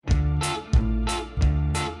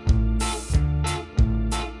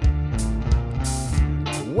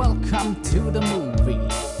welcome to the movie.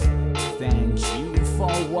 Thank you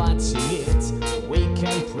for watching it. We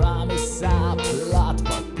can promise a plot,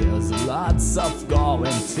 but there's lots of gore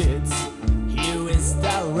and tits. Here is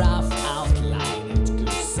the rough outline. It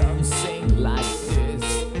goes something like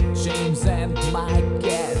this. James and Mike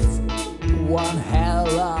get one hell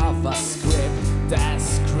of a script. The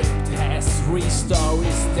script has 3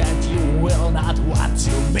 stories that you will not want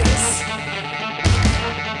to miss.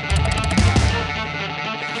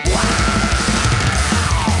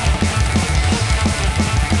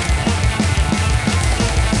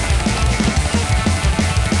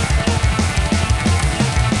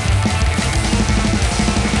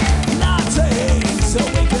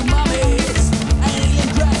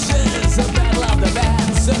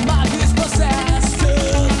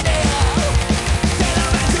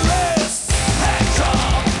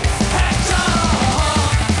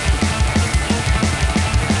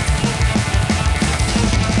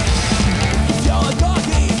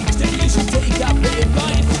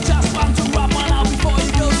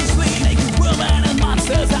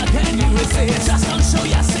 Just gonna show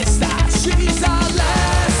your sister, she's our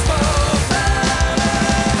last movement.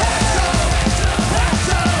 Hector,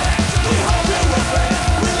 Hector, we hope you will win.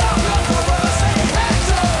 We love your chorus.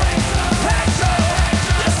 Hector, Hector,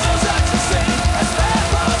 there's no such a thing as bad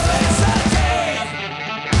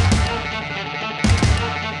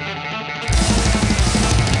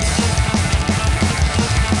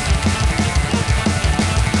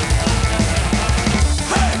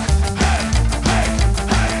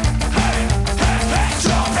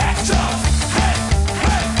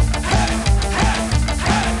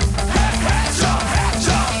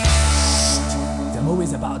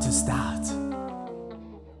about to start.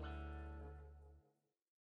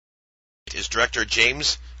 Is director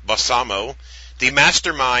James Balsamo, the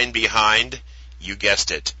mastermind behind, you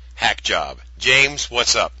guessed it, Hack Job. James,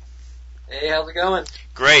 what's up? Hey, how's it going?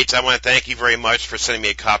 Great. I want to thank you very much for sending me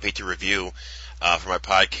a copy to review for my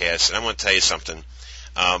podcast. And I want to tell you something.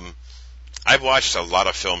 I've watched a lot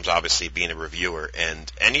of films, obviously, being a reviewer,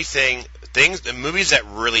 and the movies that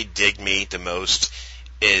really dig me the most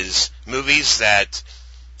is movies that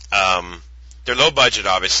they're low budget,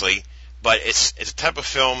 obviously, but it's a type of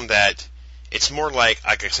film that it's more like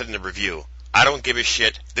I said in the review, I don't give a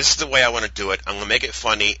shit. This is the way I want to do it. I'm going to make it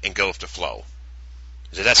funny and go with the flow.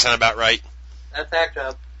 Does that sound about right? That's Hack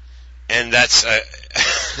Job. And that's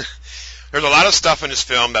there's a lot of stuff in this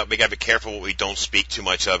film that we got to be careful what we don't speak too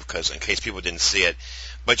much of, because in case people didn't see it.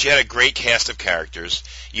 But you had a great cast of characters.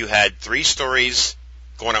 You had 3 stories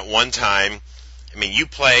going at one time. I mean, you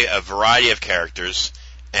play a variety of characters.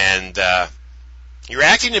 And your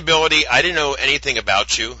acting ability, I didn't know anything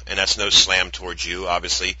about you, and that's no slam towards you,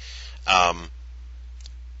 obviously.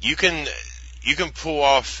 You can pull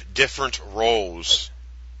off different roles.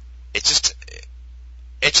 It's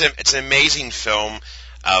an amazing film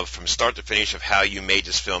from start to finish of how you made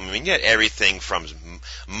this film. I mean, you had everything from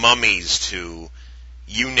mummies to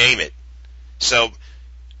you name it. So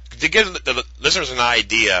to give the listeners an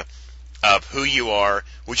idea of who you are,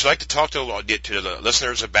 would you like to talk to the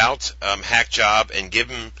listeners about Hack Job and give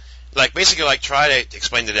them, basically try to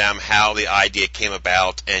explain to them how the idea came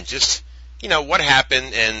about and just, what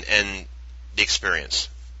happened and the experience?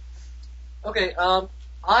 Okay,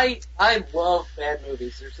 I love bad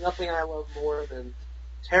movies. There's nothing I love more than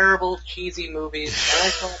terrible, cheesy movies. And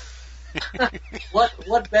I thought,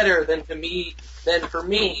 what better than for me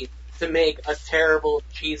to make a terrible,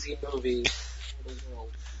 cheesy movie for the world?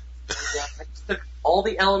 I just took all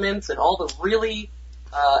the elements and all the really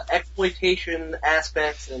exploitation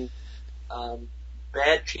aspects and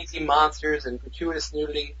bad cheesy monsters and gratuitous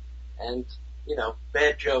nudity and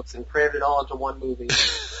bad jokes and crammed it all into one movie.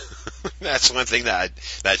 That's one thing that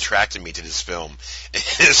attracted me to this film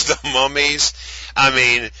is the mummies. I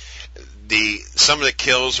mean, some of the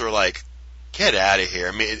kills were like, get out of here.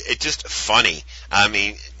 I mean, it's just funny. I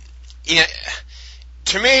mean,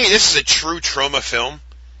 to me, this is a true Troma film.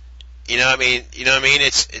 You know what I mean?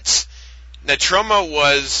 It's now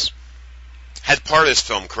Troma had part of this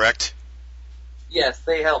film, correct? Yes,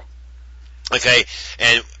 they helped. Okay,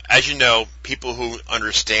 and as you know, people who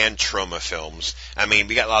understand Troma films, I mean,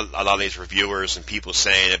 we got a lot of these reviewers and people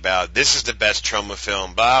saying about this is the best Troma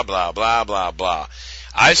film, blah, blah, blah, blah, blah.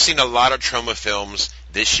 I've seen a lot of Troma films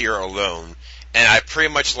this year alone, and I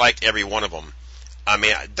pretty much liked every one of them. I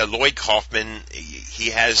mean, the Lloyd Kaufman, he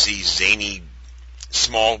has these zany,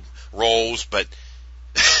 small roles, but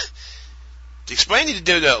explain to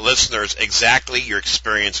the listeners exactly your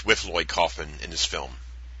experience with Lloyd Kaufman in this film.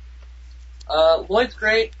 Lloyd's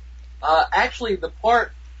great. Actually, the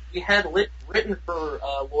part we had written for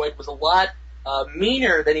Lloyd was a lot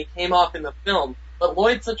meaner than he came off in the film. But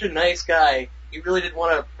Lloyd's such a nice guy, he really didn't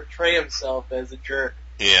want to portray himself as a jerk.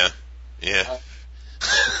 Yeah.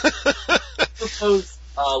 Proposed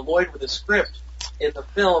Lloyd with a script in the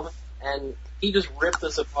film, and he just ripped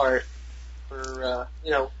us apart. For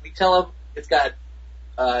we tell him it's got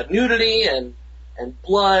nudity and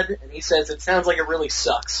blood, and he says it sounds like it really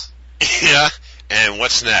sucks. Yeah, and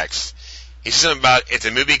what's next? He says something about if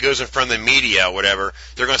the movie goes in front of the media or whatever,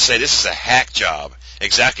 they're going to say this is a hack job.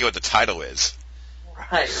 Exactly what the title is.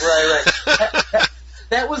 Right.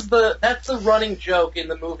 That's the running joke in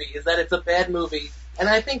the movie, is that it's a bad movie. And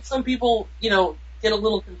I think some people, get a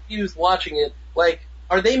little confused watching it. Like,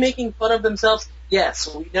 are they making fun of themselves?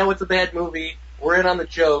 Yes, we know it's a bad movie. We're in on the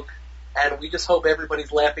joke, and we just hope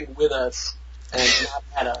everybody's laughing with us and not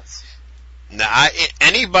at us. Now,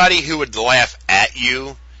 anybody who would laugh at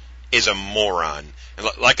you is a moron.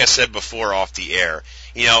 Like I said before off the air,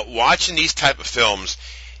 watching these type of films,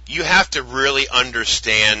 you have to really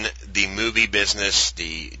understand the movie business,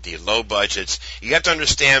 the low budgets. You have to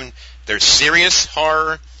understand there's serious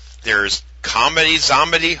horror, there's comedy,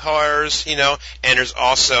 zombie horrors, and there's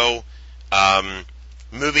also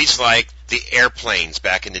movies like The Airplanes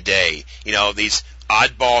back in the day. These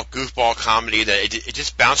oddball, goofball comedy that it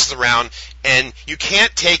just bounces around, and you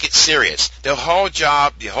can't take it serious. The whole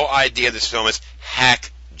idea of this film is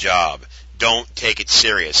hack job. Don't take it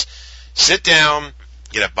serious. Sit down,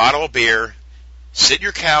 get a bottle of beer, sit in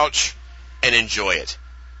your couch, and enjoy it.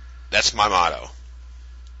 That's my motto.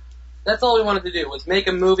 That's all we wanted to do, was make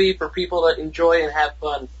a movie for people that enjoy and have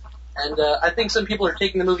fun. And I think some people are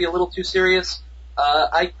taking the movie a little too serious.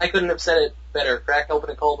 I couldn't have said it better. Crack open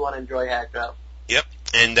a cold one, enjoy hack job. Yep,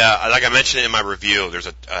 and like I mentioned in my review, there's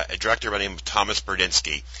a director by the name of Thomas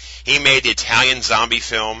Berdinsky. He made the Italian zombie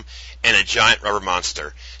film and A Giant Rubber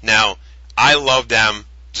Monster. Now, I love them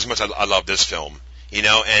just as much as I love this film,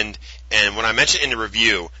 and when I mentioned in the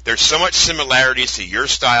review, there's so much similarities to your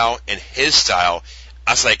style and his style.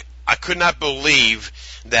 I was like, I could not believe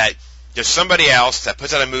that there's somebody else that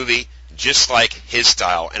puts out a movie just like his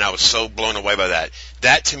style, and I was so blown away by that.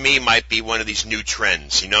 That, to me, might be one of these new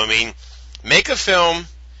trends, you know what I mean? Make a film.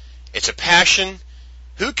 It's a passion.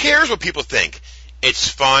 Who cares what people think? It's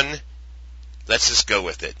fun. Let's just go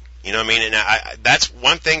with it. You know what I mean? And that's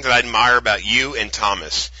one thing that I admire about you and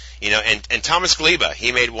Thomas. And Thomas Gleba,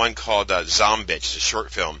 he made one called Zombitch, a short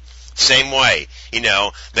film. Same way.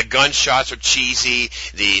 The gunshots are cheesy.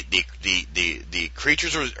 The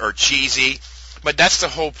creatures are cheesy. But that's the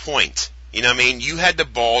whole point. You know what I mean? You had the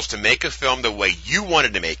balls to make a film the way you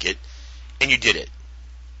wanted to make it, and you did it.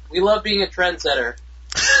 We love being a trendsetter.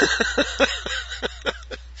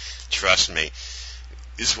 Trust me.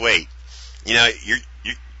 Just wait. You're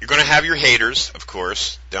going to have your haters, of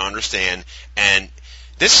course. Don't understand. And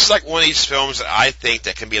this is like one of these films that I think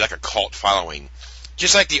that can be like a cult following.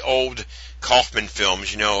 Just like the old Kaufman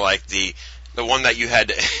films, like the one that you had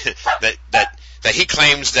that he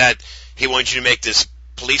claims that he wanted you to make this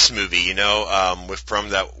police movie, from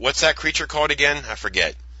that, what's that creature called again? I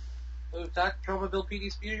forget. Tromaville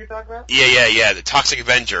PD Speeder you're talking about? Yeah, the Toxic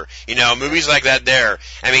Avenger. Movies like that there.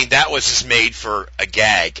 I mean, that was just made for a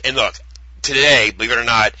gag. And look, today, believe it or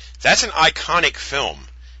not, that's an iconic film.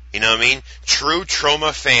 You know what I mean? True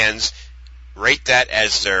Troma fans rate that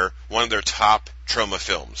as one of their top Troma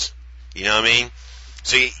films. You know what I mean?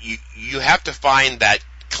 So you have to find that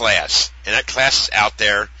class. And that class is out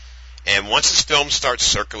there. And once this film starts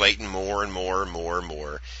circulating more and more and more and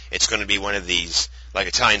more, it's going to be one of these, like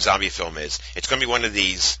Italian zombie film is. It's going to be one of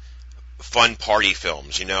these fun party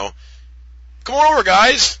films, Come on over,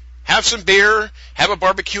 guys. Have some beer, have a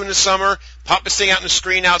barbecue in the summer, pop this thing out on the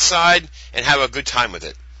screen outside, and have a good time with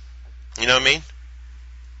it. You know what I mean?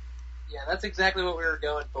 Yeah, that's exactly what we were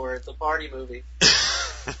going for. It's a party movie.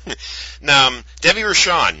 Now, Debbie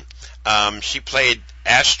Rochon, she played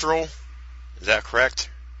Astral. Is that correct?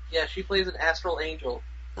 Yeah, she plays an astral angel.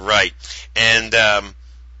 Right. And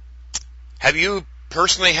have you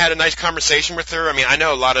personally had a nice conversation with her? I mean, I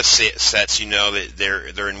know a lot of sets, that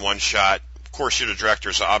they're in one shot. Of course, you're the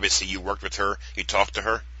director, so obviously you worked with her. You talked to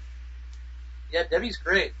her. Yeah, Debbie's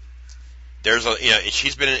great.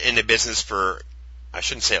 She's been in the business for, I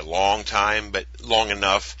shouldn't say a long time, but long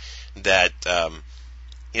enough that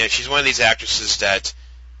she's one of these actresses that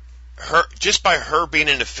just by her being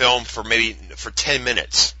in the film for 10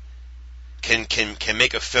 minutes can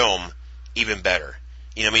make a film even better.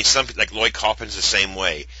 I mean, something like Lloyd Kaufman's the same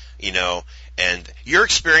way, and your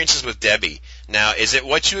experiences with Debbie. Now, is it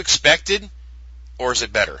what you expected, or is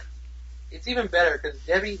it better? It's even better, because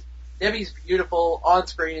Debbie's beautiful on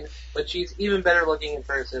screen, but she's even better looking in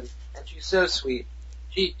person, and she's so sweet.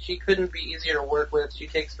 She couldn't be easier to work with. She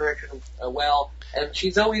takes direction well, and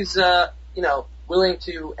she's always willing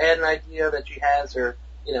to add an idea that she has, or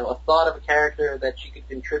a thought of a character that she could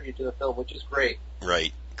contribute to the film, which is great.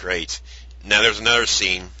 Right, great. Now there's another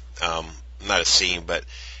scene, not a scene, but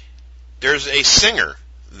there's a singer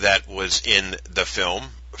that was in the film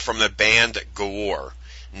from the band Galore.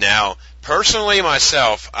 Now, personally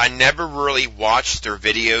myself, I never really watched their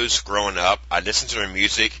videos growing up. I listened to their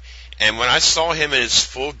music, and when I saw him in his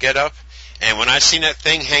full getup, and when I seen that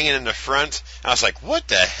thing hanging in the front, I was like, what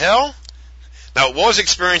the hell? Now, what was the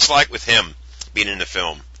experience like with him being in the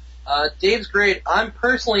film? Dave's great. I'm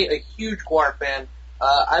personally a huge Gwar fan.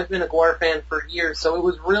 I've been a Gwar fan for years, so it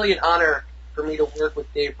was really an honor for me to work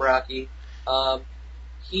with Dave Brockie.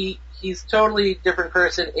 He's totally different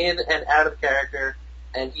person in and out of character,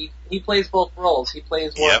 and he plays both roles. He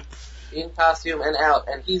plays one in costume and out,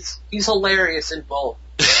 and he's hilarious in both.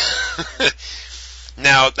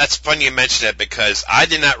 Now, that's funny you mention that, because I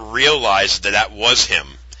did not realize that was him.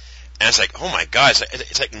 And it's like, oh my God,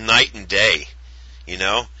 it's like night and day,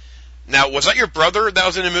 Now, was that your brother that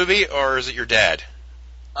was in the movie, or is it your dad?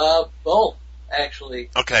 Both, actually.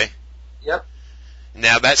 Okay. Yep.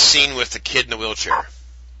 Now, that scene with the kid in the wheelchair.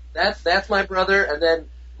 That's my brother, and then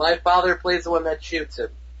my father plays the one that shoots him.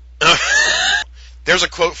 There's a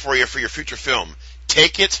quote for you for your future film.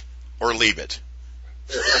 Take it or leave it.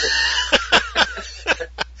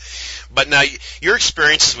 But now, your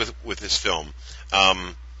experiences with this film,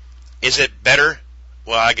 is it better?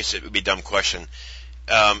 Well, I guess it would be a dumb question.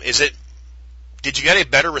 Did you get a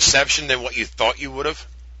better reception than what you thought you would have?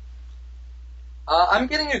 I'm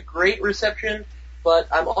getting a great reception, but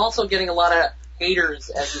I'm also getting a lot of haters,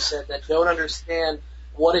 as you said, that don't understand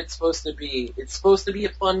what it's supposed to be. It's supposed to be a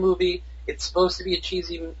fun movie. It's supposed to be a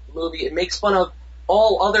cheesy movie. It makes fun of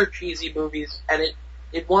all other cheesy movies, and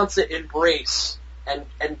it wants to embrace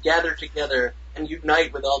and gather together and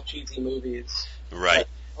unite with all cheesy movies. Right.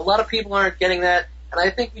 But a lot of people aren't getting that, and I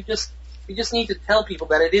think we just need to tell people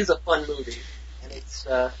that it is a fun movie, and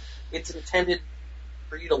it's intended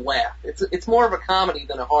for you to laugh. It's more of a comedy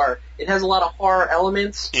than a horror. It has a lot of horror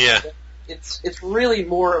elements. Yeah. It's really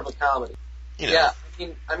more of a comedy. Yeah.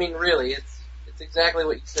 I mean, really, it's exactly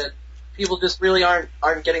what you said. People just really aren't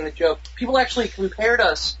getting the joke. People actually compared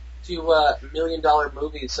us to $1 million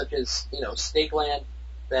movies such as Snakeland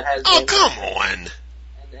that has. Oh, come on.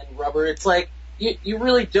 And Rubber. It's like you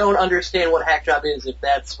really don't understand what Hack Job is if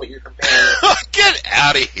that's what you're comparing it. Get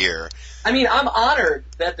out of here. I mean, I'm honored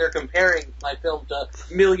that they're comparing my film to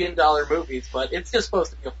 $1 million movies, but it's just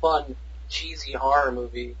supposed to be a fun, cheesy horror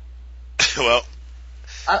movie. Well,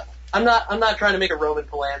 I'm not trying to make a Roman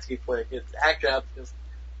Polanski flick. Hack Job's just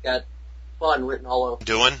got fun written all over.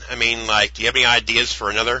 do you have any ideas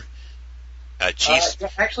for another cheese?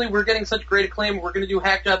 Actually, we're getting such great acclaim. We're going to do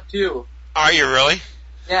Hack Job 2. Are you really?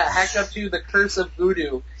 Yeah, Hack Job 2: The Curse of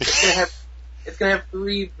Voodoo. It's gonna have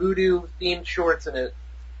 3 voodoo themed shorts in it.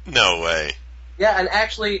 No way. Yeah, and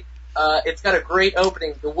actually, it's got a great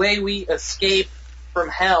opening. The way we escape from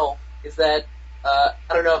hell is that, I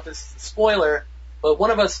don't know if this is a spoiler, but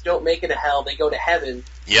one of us don't make it to hell, they go to heaven.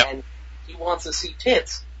 Yep. And he wants to see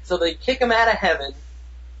tits. So they kick him out of heaven,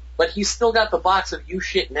 but he's still got the box of You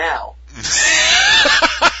Shit Now.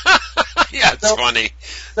 Yeah, it's funny.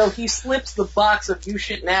 So he slips the box of You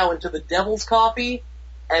Shit Now into the devil's coffee,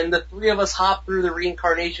 and the 3 of us hop through the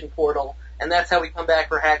reincarnation portal, and that's how we come back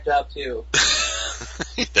for Hack Job 2.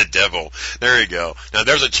 The devil. There you go. Now,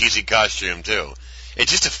 there's a cheesy costume, too.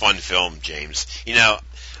 It's just a fun film, James.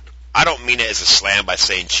 I don't mean it as a slam by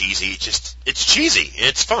saying cheesy. It's cheesy.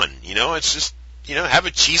 It's fun. It's just, have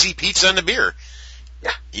a cheesy pizza and a beer.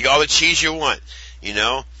 Yeah. You got all the cheese you want,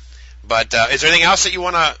 But is there anything else that you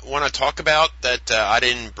want to talk about that I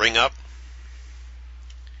didn't bring up?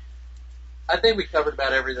 I think we covered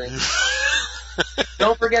about everything.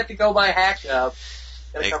 Don't forget to go buy Hack Job.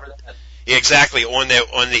 Gotta cover that. Yeah, exactly. On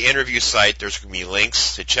the interview site, there's going to be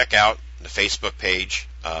links to check out the Facebook page.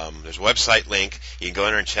 There's a website link. You can go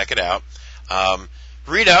in there and check it out.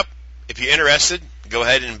 Read up. If you're interested, go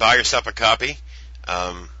ahead and buy yourself a copy.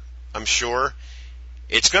 I'm sure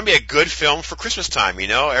it's going to be a good film for Christmas time.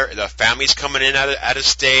 The family's coming in out of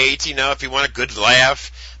state. If you want a good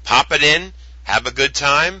laugh, pop it in, have a good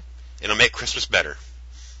time. It'll make Christmas better.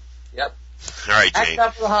 Yep. All right, Jane. Hacked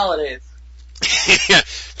up for the holidays. Yeah.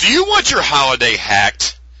 Do you want your holiday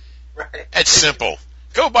hacked? Right. It's simple.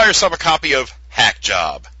 Go buy yourself a copy of Hack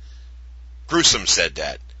Job. Gruesome said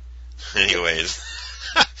that. Anyways,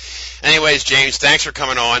 James, thanks for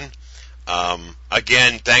coming on.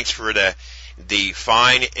 Again, thanks for the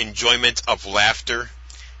fine enjoyment of laughter,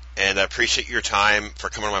 and I appreciate your time for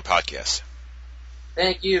coming on my podcast.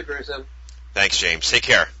 Thank you, Gruesome. Thanks, James. Take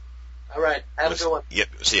care. All right. Have a good one. Yep.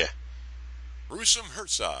 See ya. Gruesome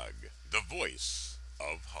Herzog, the voice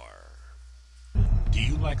of horror. Do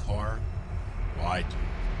you like horror? Well, I do.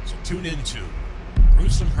 So tune in to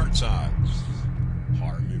Gruesome Herzog's